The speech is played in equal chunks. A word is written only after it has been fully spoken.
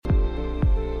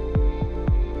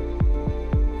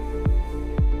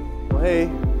Hey,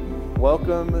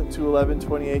 welcome to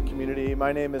 1128 Community.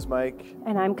 My name is Mike.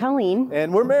 And I'm Colleen.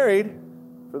 And we're married,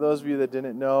 for those of you that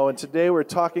didn't know. And today we're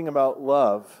talking about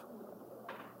love.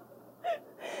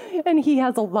 And he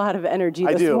has a lot of energy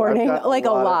this morning. Like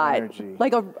a lot. Energy.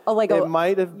 It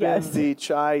might have been the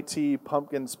chai tea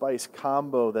pumpkin spice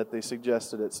combo that they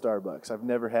suggested at Starbucks. I've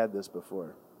never had this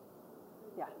before.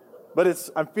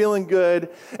 But I'm feeling good.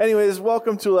 Anyways,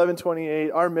 welcome to 1128.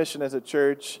 Our mission as a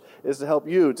church is to help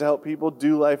people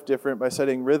do life different by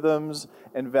setting rhythms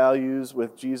and values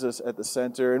with Jesus at the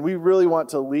center. And we really want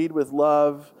to lead with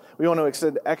love. We want to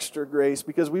extend extra grace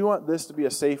because we want this to be a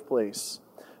safe place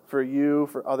for you,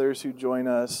 for others who join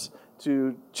us,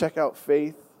 to check out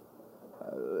faith,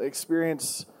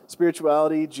 experience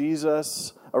spirituality,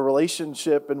 Jesus, a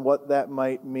relationship, and what that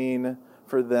might mean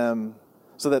for them,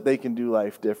 so that they can do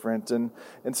life different. And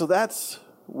so that's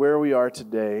where we are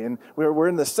today. And we're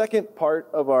in the second part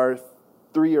of our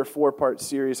 3 or 4 part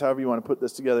series, however you want to put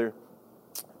this together,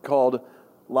 called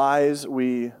Lies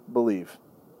We Believe.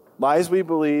 Lies We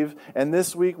Believe. And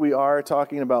this week we are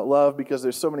talking about love because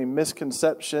there's so many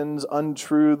misconceptions,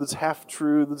 untruths,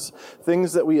 half-truths,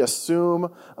 things that we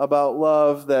assume about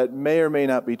love that may or may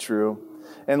not be true.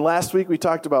 And last week we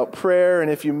talked about prayer,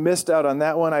 and if you missed out on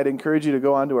that one, I'd encourage you to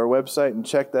go onto our website and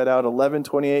check that out,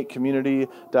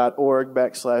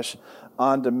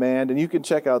 1128community.org/on-demand, and you can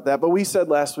check out that. But we said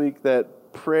last week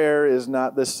that prayer is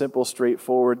not this simple,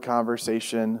 straightforward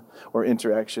conversation or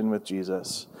interaction with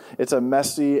Jesus. It's a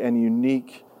messy and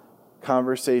unique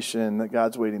conversation that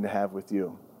God's waiting to have with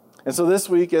you. And so this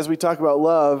week, as we talk about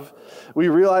love, we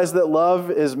realize that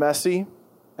love is messy.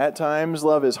 At times,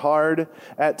 love is hard.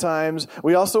 At times,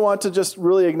 we also want to just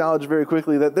really acknowledge very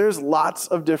quickly that there's lots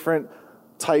of different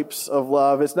types of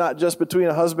love. It's not just between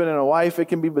a husband and a wife. It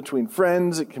can be between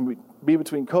friends. It can be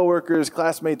between coworkers,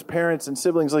 classmates, parents, and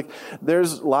siblings. Like,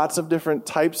 there's lots of different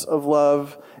types of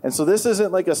love. And so this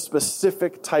isn't like a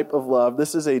specific type of love.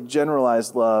 This is a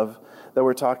generalized love that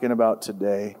we're talking about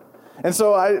today. And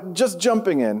so just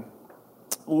jumping in,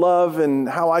 love and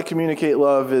how I communicate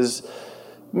love is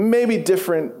maybe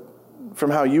different from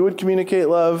how you would communicate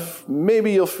love.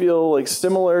 Maybe you'll feel like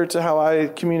similar to how I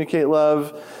communicate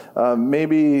love.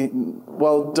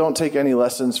 Don't take any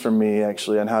lessons from me,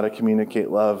 actually, on how to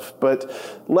communicate love. But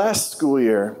last school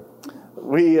year,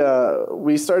 we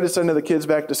started sending the kids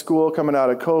back to school coming out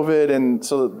of COVID, and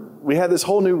so we had this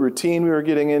whole new routine we were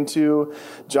getting into.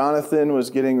 Jonathan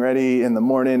was getting ready in the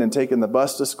morning and taking the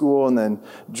bus to school, and then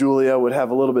Julia would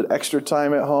have a little bit extra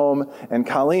time at home. And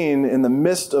Colleen, in the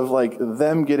midst of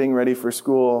them getting ready for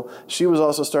school, she was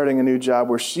also starting a new job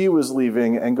where she was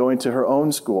leaving and going to her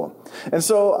own school. And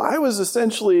so I was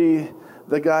essentially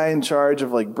the guy in charge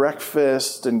of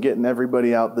breakfast and getting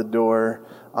everybody out the door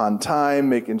on time,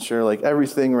 making sure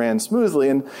everything ran smoothly.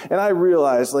 And I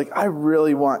realized I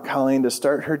really want Colleen to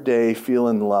start her day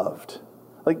feeling loved.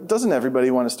 Doesn't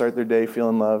everybody want to start their day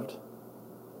feeling loved?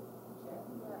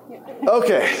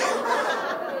 Okay.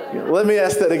 Let me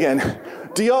ask that again.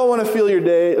 Do y'all want to feel your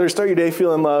day or start your day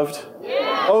feeling loved?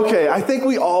 Yeah. Okay, I think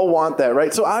we all want that,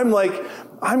 right? So I'm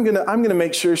gonna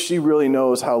make sure she really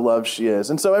knows how loved she is.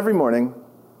 And so every morning,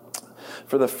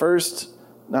 for the first,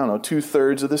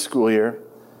 2/3 of the school year,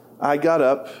 I got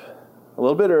up a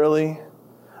little bit early.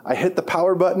 I hit the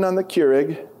power button on the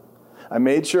Keurig. I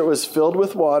made sure it was filled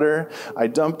with water. I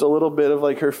dumped a little bit of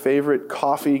her favorite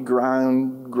coffee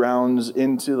grounds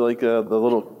into the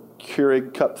little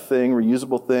Keurig cup thing,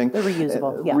 reusable thing. The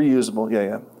reusable, yeah. Reusable,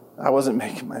 yeah. I wasn't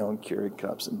making my own Keurig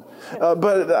cups.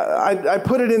 But I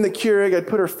put it in the Keurig. I'd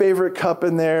put her favorite cup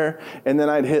in there, and then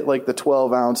I'd hit the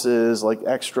 12 ounces,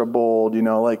 extra bold,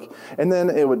 and then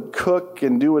it would cook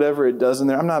and do whatever it does in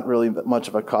there. I'm not really much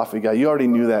of a coffee guy. You already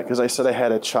knew that because I said I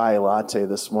had a chai latte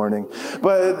this morning.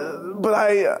 But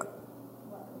I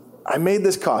made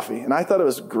this coffee, and I thought it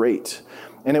was great.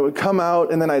 And it would come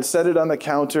out, and then I'd set it on the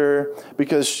counter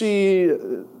because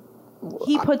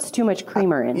He puts too much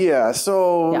creamer in. Yeah,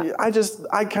 so yeah.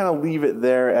 I kind of leave it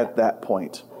there at that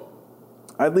point.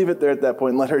 I'd leave it there at that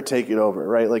point and let her take it over,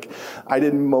 right? I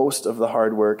did most of the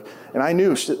hard work, and I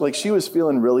knew she was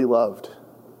feeling really loved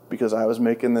because I was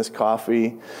making this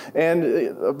coffee. And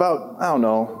about,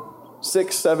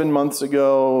 6-7 months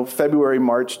ago, February,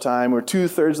 March time, we're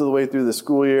 2/3 of the way through the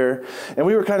school year, and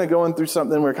we were kind of going through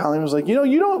something where Colleen was like, you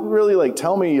don't really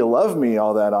tell me you love me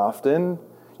all that often.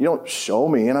 You don't show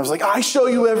me. And I was like, I show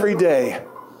you every day.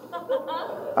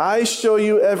 I show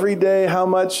you every day how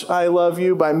much I love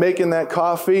you by making that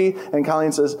coffee. And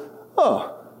Colleen says,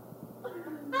 oh,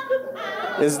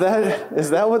 is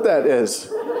that what that is?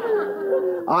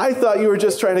 I thought you were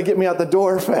just trying to get me out the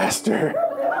door faster.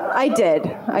 I did.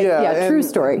 True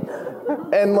story.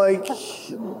 And like,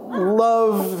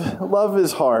 love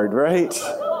is hard, right?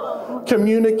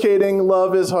 Communicating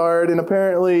love is hard. And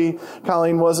apparently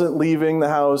Colleen wasn't leaving the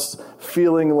house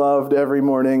feeling loved every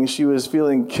morning. She was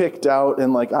feeling kicked out.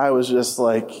 And like, I was just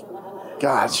like,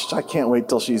 gosh, I can't wait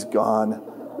till she's gone.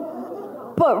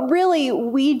 But really,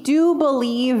 we do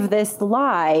believe this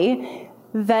lie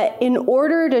that in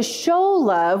order to show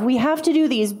love, we have to do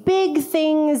these big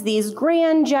things, these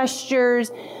grand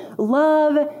gestures.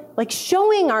 Love, like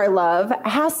showing our love,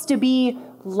 has to be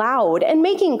loud. And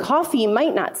making coffee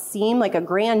might not seem like a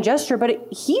grand gesture, but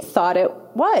he thought it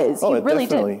was. Oh, he really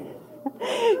definitely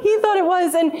did. He thought it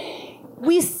was. And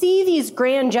we see these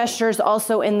grand gestures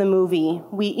also in the movie.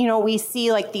 We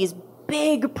see like these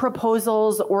big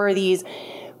proposals or these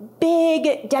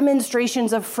big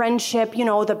demonstrations of friendship,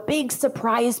 the big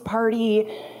surprise party.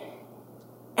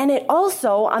 And it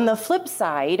also, on the flip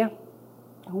side,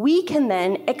 we can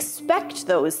then expect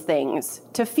those things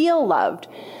to feel loved.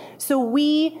 So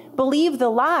we believe the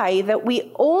lie that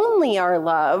we only are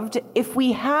loved if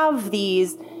we have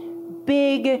these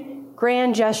big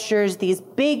grand gestures, these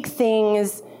big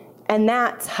things, and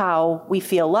that's how we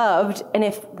feel loved. And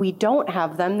if we don't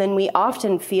have them, then we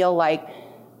often feel like,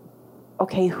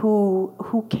 okay,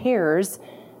 who cares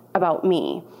about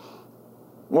me?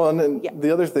 Well, and then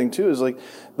the other thing too is like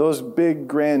those big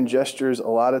grand gestures, a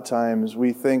lot of times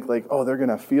we think like, oh, they're going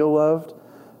to feel loved.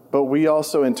 But we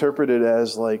also interpret it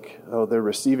as like, oh, they're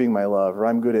receiving my love, or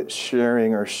I'm good at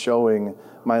sharing or showing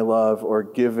my love or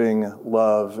giving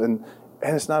love. And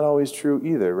it's not always true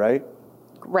either, right?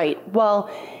 Right.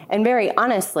 Well, and very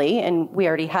honestly, and we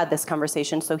already had this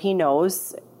conversation, so he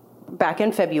knows, back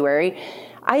in February,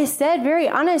 I said very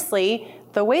honestly,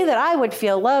 the way that I would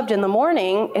feel loved in the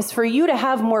morning is for you to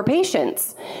have more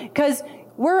patience. Because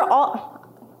we're all...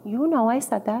 I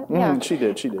said that. Yeah. She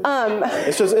did.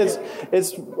 It's just,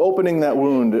 it's opening that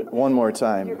wound one more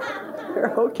time.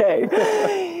 You're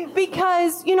okay.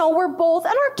 Because, we're both,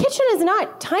 and our kitchen is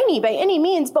not tiny by any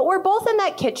means, but we're both in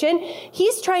that kitchen.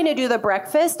 He's trying to do the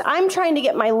breakfast. I'm trying to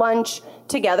get my lunch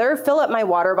together, fill up my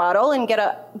water bottle, and get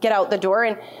out the door.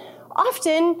 And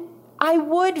often I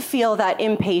would feel that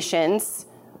impatience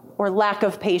or lack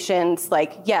of patience,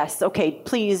 like, yes, okay,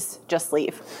 please just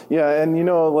leave. Yeah, and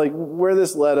like where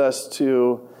this led us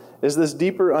to is this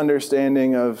deeper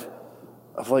understanding of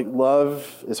like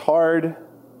love is hard,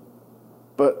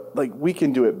 but like we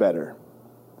can do it better.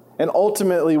 And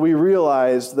ultimately we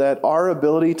realized that our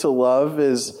ability to love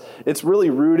it's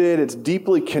really rooted, it's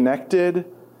deeply connected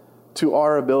to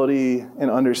our ability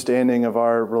and understanding of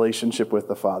our relationship with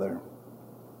the Father.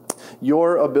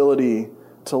 Your ability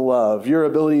to love, your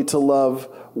ability to love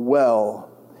well,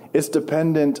 is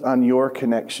dependent on your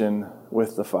connection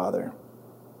with the Father.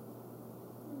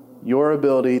 Your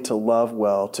ability to love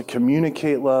well, to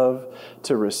communicate love,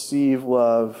 to receive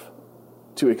love,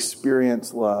 to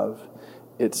experience love,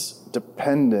 it's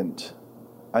dependent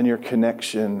on your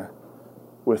connection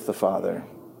with the Father.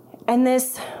 And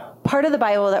this part of the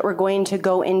Bible that we're going to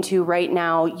go into right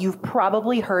now, you've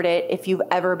probably heard it if you've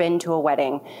ever been to a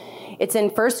wedding. It's in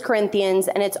 1 Corinthians,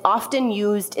 and it's often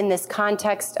used in this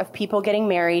context of people getting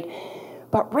married.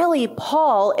 But really,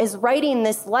 Paul is writing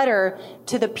this letter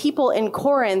to the people in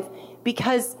Corinth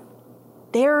because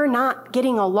they're not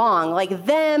getting along. Like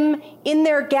them, in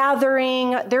their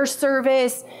gathering, their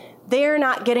service, they're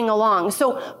not getting along.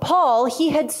 So Paul, he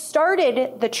had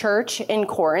started the church in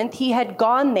Corinth. He had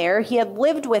gone there. He had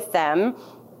lived with them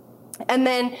and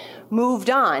then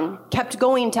moved on, kept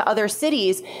going to other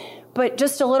cities. But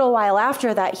just a little while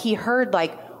after that, he heard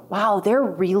like, wow, they're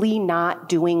really not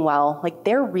doing well. Like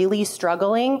they're really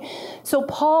struggling. So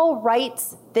Paul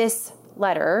writes this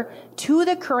letter to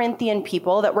the Corinthian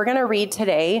people that we're going to read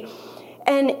today.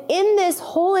 And in this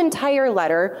whole entire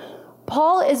letter,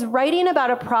 Paul is writing about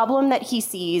a problem that he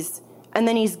sees, and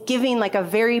then he's giving like a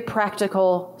very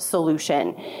practical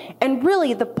solution. And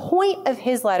really the point of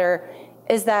his letter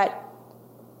is that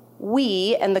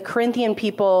we and the Corinthian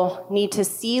people need to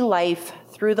see life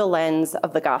through the lens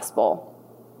of the gospel.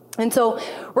 And so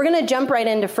we're going to jump right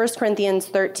into 1 Corinthians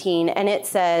 13, and it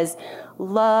says,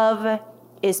 love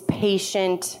is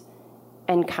patient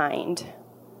and kind.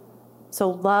 So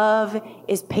love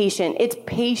is patient. It's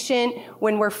patient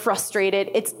when we're frustrated.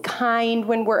 It's kind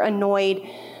when we're annoyed.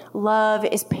 Love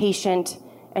is patient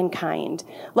and kind.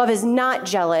 Love is not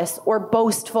jealous or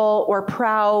boastful or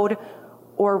proud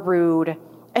or rude.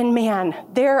 And man,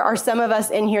 there are some of us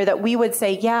in here that we would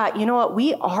say, yeah, you know what?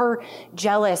 We are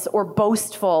jealous or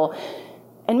boastful.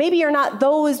 And maybe you're not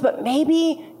those, but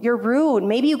maybe you're rude.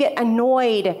 Maybe you get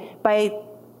annoyed by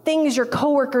things your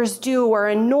coworkers do or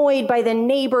annoyed by the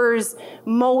neighbors'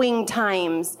 mowing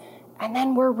times. and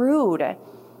then we're rude.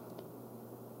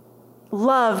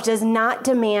 Love does not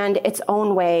demand its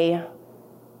own way.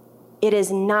 It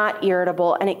is not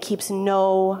irritable, and it keeps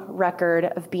no record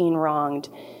of being wronged.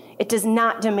 It does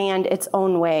not demand its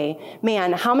own way.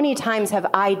 Man, how many times have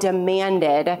I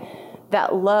demanded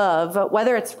that love,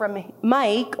 whether it's from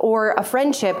Mike or a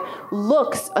friendship,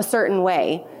 looks a certain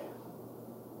way?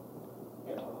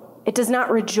 It does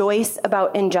not rejoice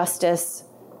about injustice,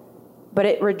 but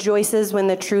it rejoices when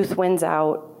the truth wins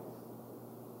out.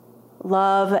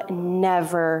 Love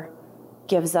never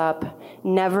gives up,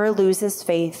 never loses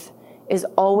faith, is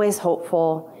always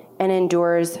hopeful, and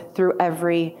endures through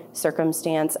every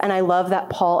circumstance. And I love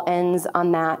that Paul ends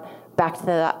on that, back to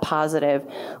that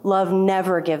positive. Love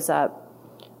never gives up.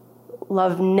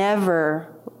 Love never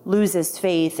loses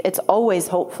faith. It's always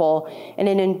hopeful, and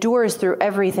it endures through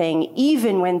everything,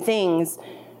 even when things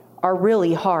are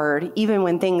really hard, even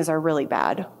when things are really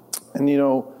bad. And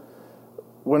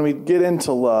when we get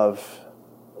into love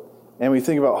and we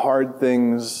think about hard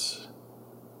things,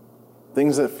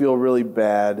 things that feel really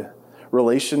bad,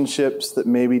 relationships that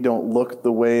maybe don't look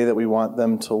the way that we want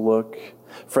them to look,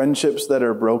 friendships that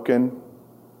are broken,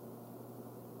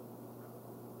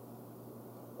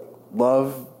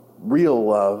 love, real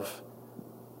love,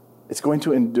 it's going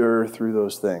to endure through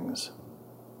those things.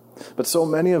 But so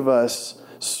many of us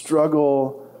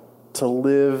struggle to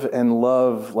live and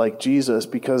love like Jesus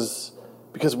because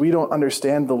we don't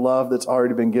understand the love that's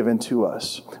already been given to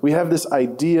us. We have this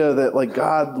idea that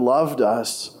God loved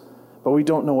us, but we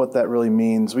don't know what that really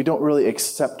means. We don't really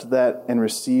accept that and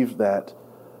receive that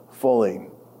fully.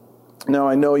 Now,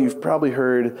 I know you've probably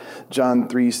heard John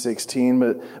 3:16,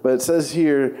 but it says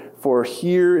here, "For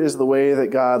here is the way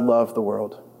that God loved the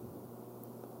world."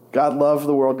 God loved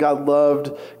the world. God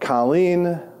loved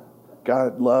Colleen.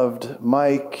 God loved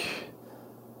Mike.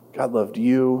 God loved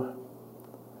you.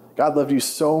 God loved you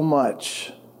so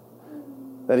much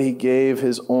that he gave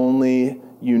his only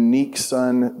unique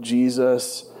son,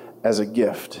 Jesus, as a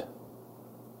gift.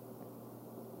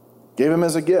 Gave him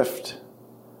as a gift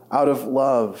out of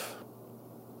love.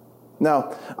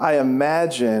 Now, I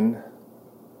imagine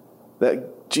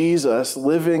that Jesus,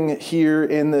 living here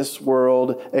in this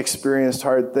world, experienced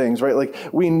hard things, right?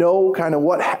 We know kind of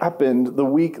what happened the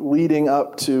week leading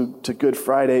up to Good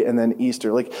Friday and then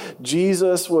Easter.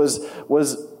 Jesus was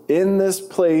in this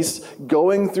place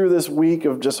going through this week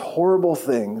of just horrible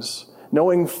things,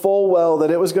 knowing full well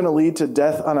that it was going to lead to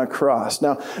death on a cross.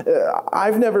 Now,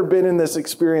 I've never been in this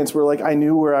experience where I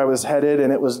knew where I was headed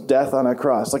and it was death on a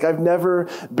cross. I've never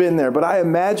been there, but I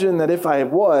imagine that if I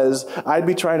was, I'd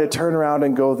be trying to turn around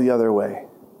and go the other way.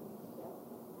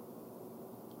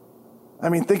 I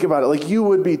mean, think about it. You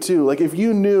would be too. If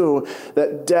you knew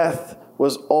that death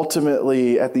was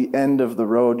ultimately at the end of the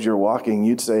road you're walking,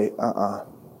 you'd say,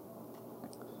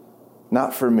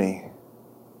 not for me.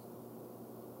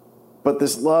 But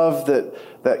this love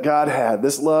that God had,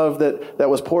 this love that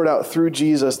was poured out through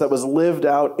Jesus, that was lived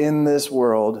out in this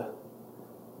world,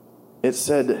 it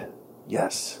said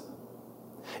yes.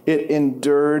 It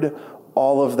endured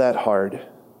all of that hard.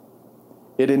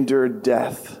 It endured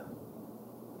death.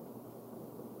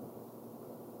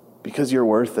 Because you're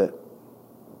worth it.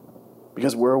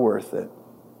 Because we're worth it.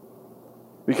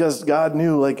 Because God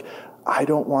knew, I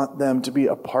don't want them to be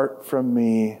apart from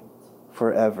me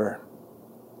forever.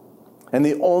 And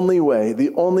the only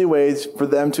way for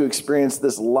them to experience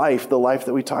this life, the life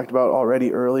that we talked about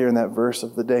already earlier in that verse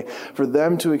of the day, for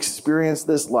them to experience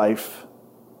this life,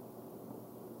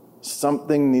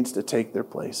 something needs to take their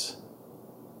place.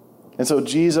 And so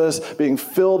Jesus, being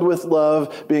filled with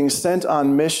love, being sent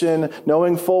on mission,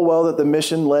 knowing full well that the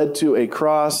mission led to a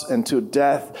cross and to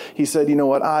death, he said, you know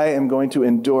what, I am going to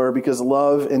endure because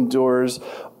love endures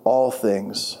all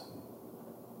things.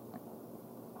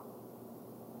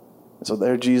 And so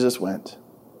there Jesus went.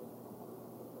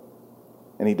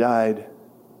 And he died.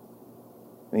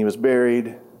 And he was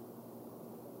buried.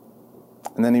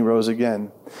 And then he rose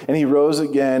again. And he rose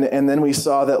again, and then we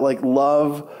saw that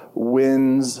love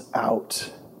wins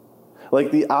out.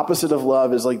 The opposite of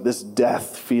love is this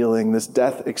death feeling, this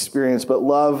death experience, but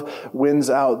love wins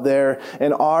out there.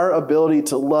 And our ability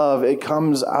to love, it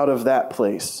comes out of that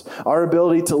place. Our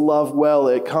ability to love well,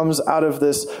 it comes out of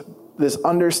this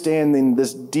understanding,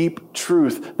 this deep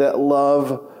truth that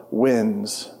love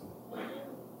wins.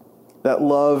 That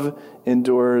love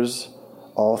endures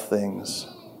all things.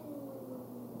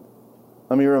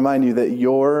 Let me remind you that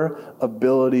your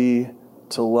ability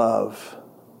to love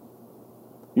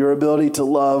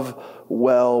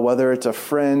well, whether it's a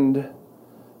friend,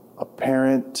 a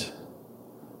parent,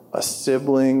 a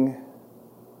sibling,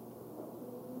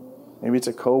 Maybe it's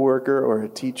a coworker or a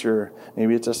teacher.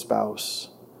 Maybe it's a spouse,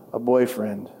 a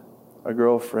boyfriend, a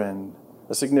girlfriend,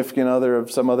 a significant other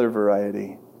of some other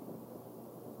variety.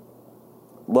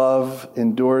 Love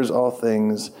endures all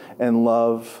things, and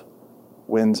love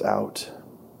wins out.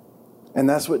 And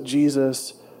that's what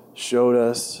Jesus showed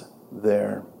us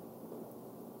there.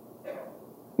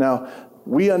 Now,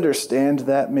 we understand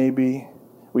that maybe.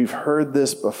 We've heard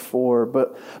this before,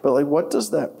 but like, what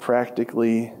does that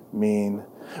practically mean?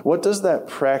 What does that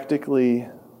practically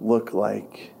look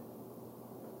like?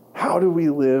 How do we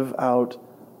live out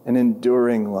an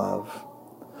enduring love?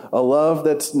 A love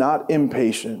that's not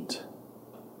impatient.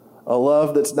 A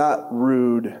love that's not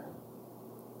rude.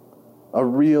 A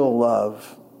real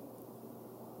love.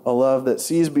 A love that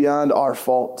sees beyond our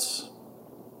faults.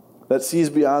 That sees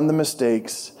beyond the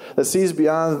mistakes. That sees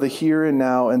beyond the here and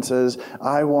now and says,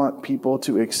 I want people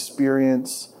to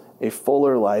experience a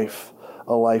fuller life,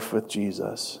 a life with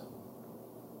Jesus.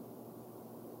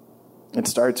 It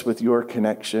starts with your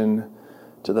connection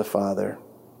to the Father.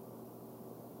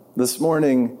 This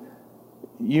morning,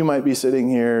 you might be sitting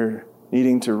here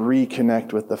needing to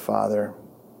reconnect with the Father.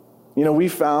 You know, we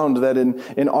found that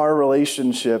in our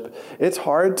relationship, it's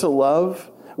hard to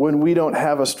love when we don't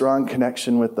have a strong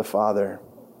connection with the Father.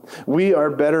 We are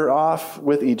better off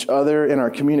with each other in our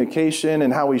communication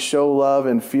and how we show love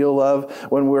and feel love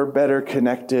when we're better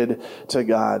connected to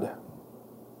God.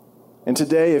 And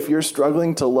today, if you're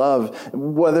struggling to love,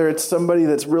 whether it's somebody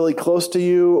that's really close to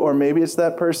you, or maybe it's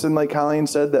that person, like Colleen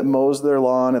said, that mows their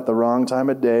lawn at the wrong time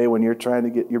of day when you're trying to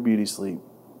get your beauty sleep.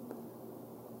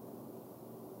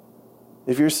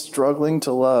 If you're struggling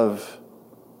to love,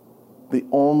 the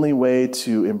only way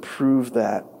to improve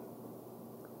that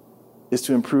is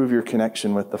to improve your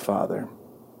connection with the Father.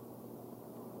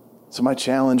 So my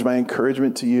challenge, my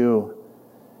encouragement to you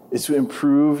is to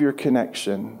improve your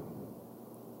connection.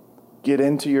 Get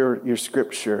into your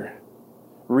scripture.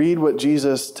 Read what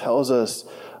Jesus tells us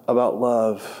about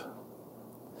love.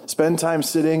 Spend time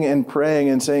sitting and praying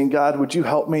and saying, God, would you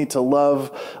help me to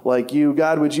love like you?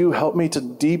 God, would you help me to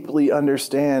deeply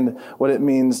understand what it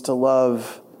means to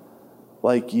love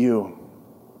like you?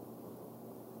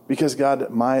 Because God,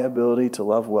 my ability to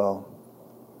love well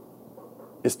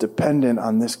is dependent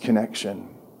on this connection.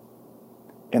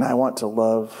 And I want to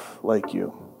love like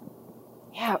you.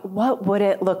 Yeah, what would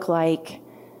it look like?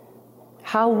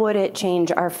 How would it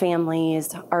change our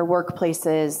families, our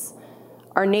workplaces,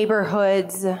 our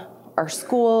neighborhoods, our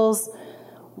schools?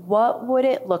 What would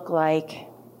it look like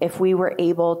if we were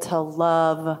able to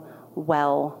love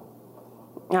well?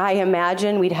 I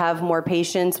imagine we'd have more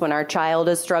patience when our child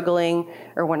is struggling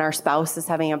or when our spouse is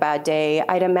having a bad day.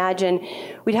 I'd imagine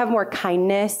we'd have more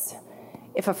kindness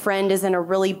if a friend is in a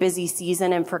really busy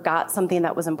season and forgot something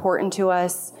that was important to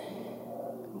us.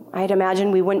 I'd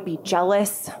imagine we wouldn't be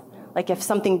jealous, like if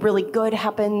something really good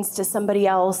happens to somebody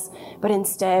else, but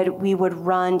instead we would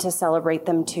run to celebrate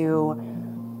them too.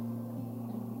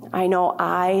 I know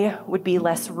I would be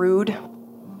less rude.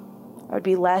 I would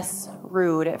be less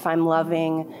rude if I'm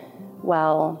loving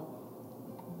well.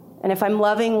 And if I'm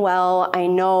loving well, I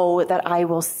know that I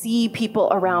will see people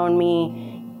around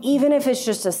me, even if it's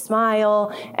just a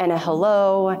smile and a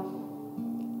hello.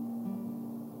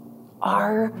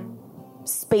 Our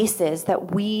spaces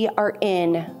that we are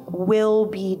in will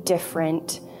be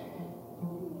different.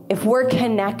 If we're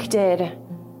connected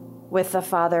with the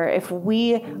Father, if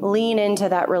we lean into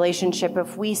that relationship,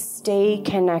 if we stay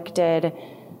connected,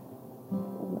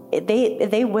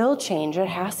 they will change. It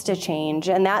has to change.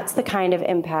 And that's the kind of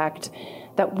impact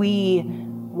that we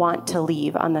want to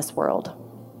leave on this world.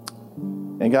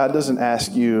 And God doesn't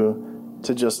ask you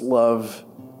to just love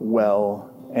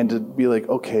well and to be like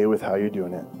okay with how you're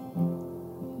doing it.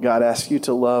 God asks you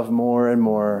to love more and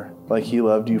more like he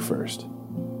loved you first.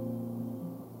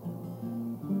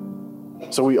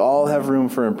 So we all have room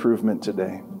for improvement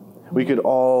today. We could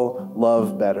all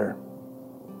love better.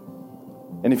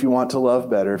 And if you want to love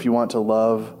better, if you want to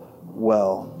love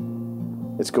well,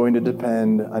 it's going to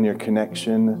depend on your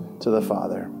connection to the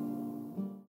Father.